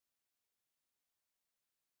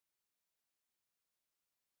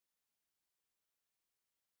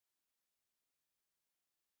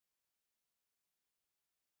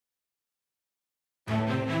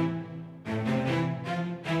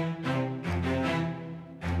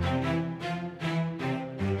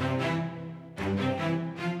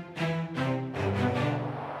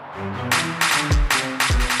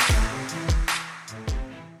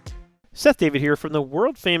Seth David here from the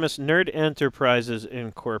world famous Nerd Enterprises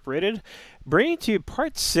Incorporated, bringing to you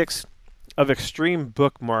part 6 of Extreme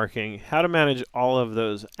Bookmarking, how to manage all of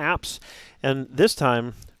those apps. And this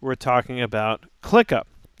time we're talking about ClickUp.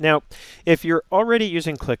 Now, if you're already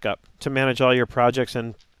using ClickUp to manage all your projects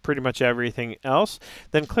and pretty much everything else,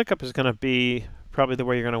 then ClickUp is going to be probably the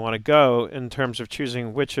way you're going to want to go in terms of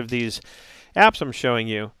choosing which of these apps I'm showing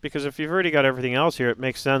you, because if you've already got everything else here, it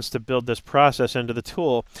makes sense to build this process into the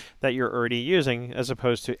tool that you're already using as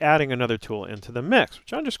opposed to adding another tool into the mix,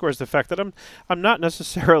 which underscores the fact that I'm not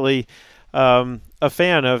necessarily a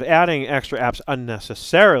fan of adding extra apps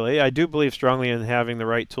unnecessarily. I do believe strongly in having the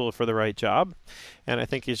right tool for the right job, and I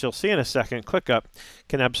think, as you'll see in a second, ClickUp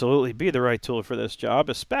can absolutely be the right tool for this job,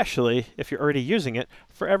 especially if you're already using it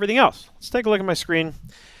for everything else. Let's take a look at my screen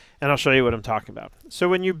and I'll show you what I'm talking about. So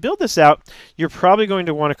when you build this out, you're probably going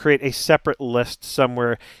to want to create a separate list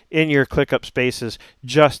somewhere in your ClickUp spaces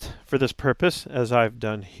just for this purpose, as I've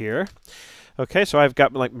done here. Okay, so I've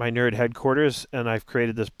got like my nerd headquarters, and I've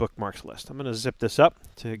created this bookmarks list. I'm going to zip this up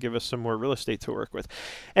to give us some more real estate to work with.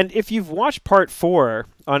 And if you've watched part 4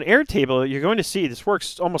 on Airtable, you're going to see this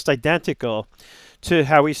works almost identical to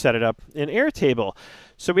how we set it up in Airtable.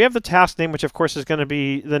 So we have the task name, which of course is going to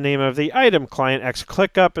be the name of the item, client X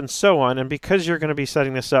ClickUp, and so on. And because you're going to be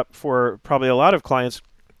setting this up for probably a lot of clients,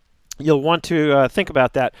 you'll want to think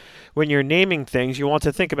about that when you're naming things. You want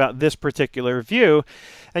to think about this particular view,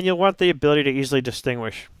 and you'll want the ability to easily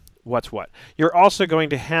distinguish what's what. You're also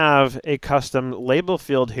going to have a custom label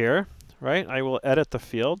field here, right? I will edit the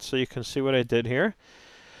field so you can see what I did here,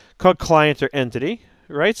 called client or entity,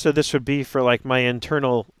 right? So this would be for like my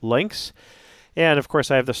internal links. And of course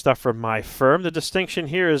I have the stuff from my firm. The distinction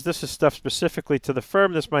here is this is stuff specifically to the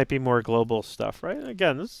firm. This might be more global stuff, right?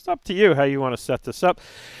 Again, this is up to you how you want to set this up.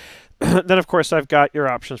 Then of course I've got your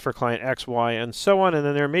options for client X, Y, and so on. And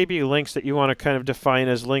then there may be links that you want to kind of define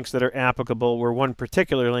as links that are applicable, where one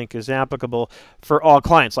particular link is applicable for all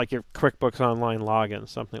clients, like your QuickBooks Online login,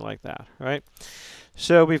 something like that, right?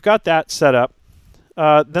 So we've got that set up.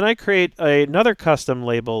 Then I create another custom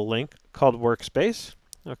label link called workspace,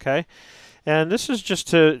 okay? And this is just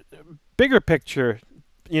to bigger picture,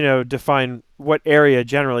 define what area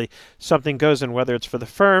generally something goes in, whether it's for the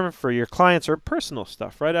firm, for your clients, or personal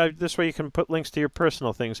stuff, right? This way you can put links to your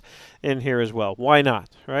personal things in here as well. Why not,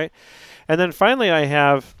 right? And then finally I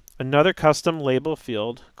have another custom label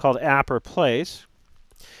field called app or place,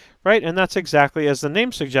 right? And that's exactly as the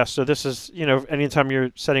name suggests. So this is, anytime you're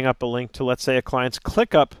setting up a link to, let's say, a client's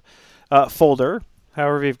ClickUp folder,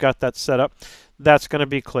 however you've got that set up, that's going to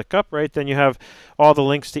be ClickUp, right? Then you have all the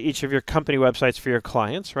links to each of your company websites for your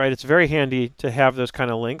clients, right? It's very handy to have those kind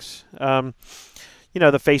of links. The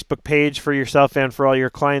Facebook page for yourself and for all your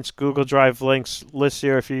clients, Google Drive links,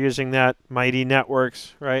 Listio if you're using that, Mighty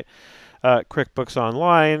Networks, right? QuickBooks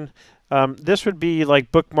Online. This would be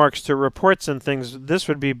like bookmarks to reports and things. This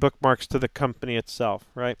would be bookmarks to the company itself,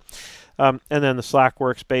 right? And then the Slack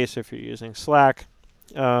workspace if you're using Slack.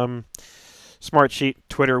 Smartsheet,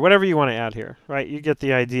 Twitter, whatever you want to add here, right? You get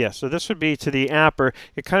the idea. So this would be to the app, or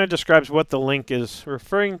it kind of describes what the link is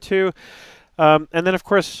referring to. And then, of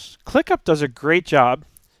course, ClickUp does a great job.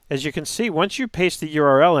 As you can see, once you paste the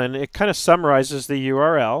URL in, it kind of summarizes the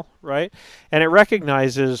URL, right? And it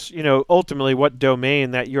recognizes, ultimately what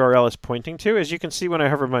domain that URL is pointing to. As you can see when I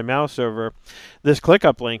hover my mouse over, this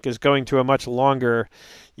ClickUp link is going to a much longer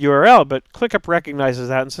URL, but ClickUp recognizes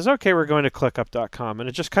that and says, okay, we're going to clickup.com. And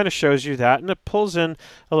it just kind of shows you that, and it pulls in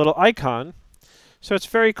a little icon. So it's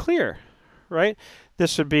very clear, right?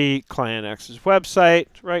 This would be client X's website,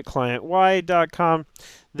 right? clienty.com.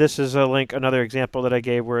 This is a link, another example that I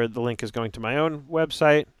gave where the link is going to my own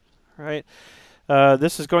website, right?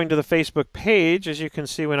 This is going to the Facebook page, as you can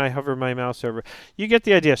see when I hover my mouse over. You get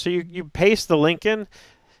the idea. So you paste the link in,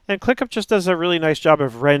 and ClickUp just does a really nice job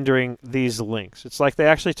of rendering these links. It's like they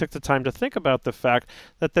actually took the time to think about the fact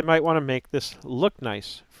that they might want to make this look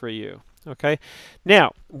nice for you. Okay,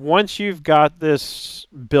 now once you've got this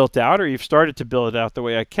built out, or you've started to build it out the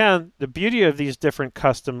way I can, the beauty of these different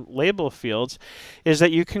custom label fields is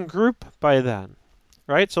that you can group by them,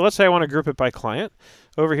 right? So let's say I want to group it by client.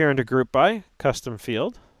 Over here into group by, custom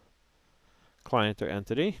field, client or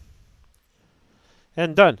entity,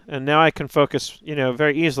 and done. And now I can focus,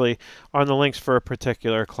 very easily on the links for a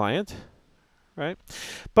particular client, right?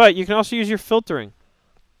 But you can also use your filtering.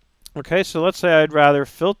 Okay, so let's say I'd rather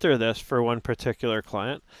filter this for one particular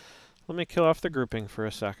client. Let me kill off the grouping for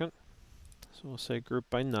a second. So we'll say group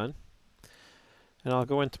by none. And I'll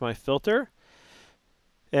go into my filter.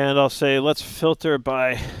 And I'll say let's filter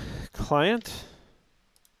by client.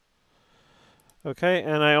 Okay,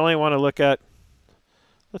 and I only want to look at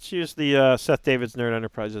Let's use the Seth David's Nerd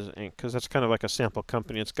Enterprises Inc. because that's kind of like a sample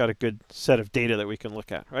company. It's got a good set of data that we can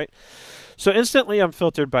look at, right? So instantly I'm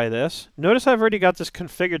filtered by this. Notice I've already got this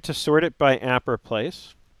configured to sort it by app or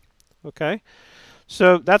place. Okay,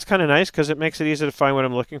 so that's kind of nice because it makes it easy to find what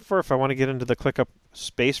I'm looking for. If I want to get into the ClickUp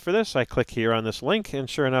space for this, I click here on this link, and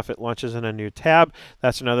sure enough, it launches in a new tab.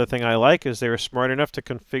 That's another thing I like, is they were smart enough to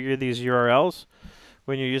configure these URLs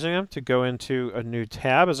when you're using them to go into a new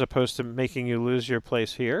tab as opposed to making you lose your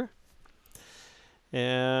place here.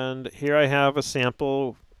 And here I have a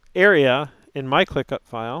sample area in my ClickUp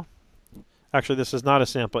file. Actually, this is not a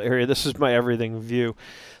sample area. This is my everything view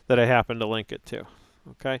that I happen to link it to.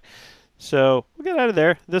 Okay, so we'll get out of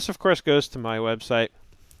there. This, of course, goes to my website.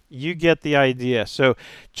 You get the idea. So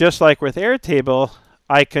just like with Airtable,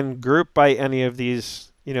 I can group by any of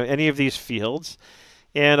these, any of these fields.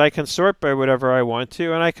 And I can sort by whatever I want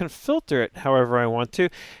to, and I can filter it however I want to,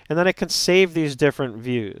 and then I can save these different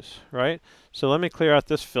views, right? So let me clear out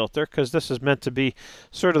this filter, because this is meant to be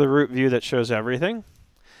sort of the root view that shows everything.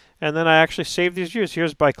 And then I actually save these views.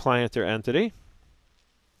 Here's by client or entity.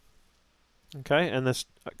 Okay, and this,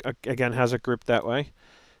 again, has it grouped that way.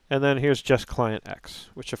 And then here's just client X,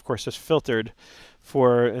 which of course is filtered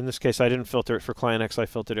for, in this case, I didn't filter it for client X, I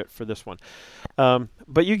filtered it for this one.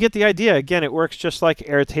 But you get the idea. Again, it works just like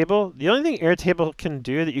Airtable. The only thing Airtable can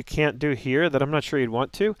do that you can't do here, that I'm not sure you'd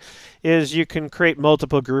want to, is you can create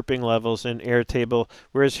multiple grouping levels in Airtable,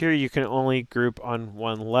 whereas here you can only group on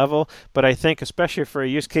one level. But I think, especially for a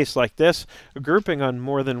use case like this, grouping on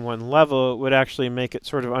more than one level would actually make it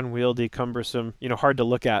sort of unwieldy, cumbersome, hard to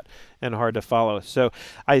look at and hard to follow. So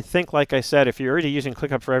I think, like I said, if you're already using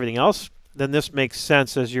ClickUp for everything else, then this makes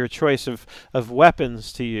sense as your choice of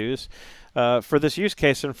weapons to use for this use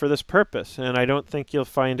case and for this purpose. And I don't think you'll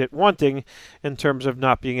find it wanting in terms of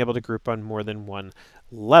not being able to group on more than one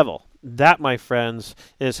level. That, my friends,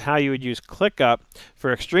 is how you would use ClickUp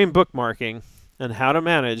for extreme bookmarking and how to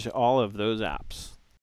manage all of those apps.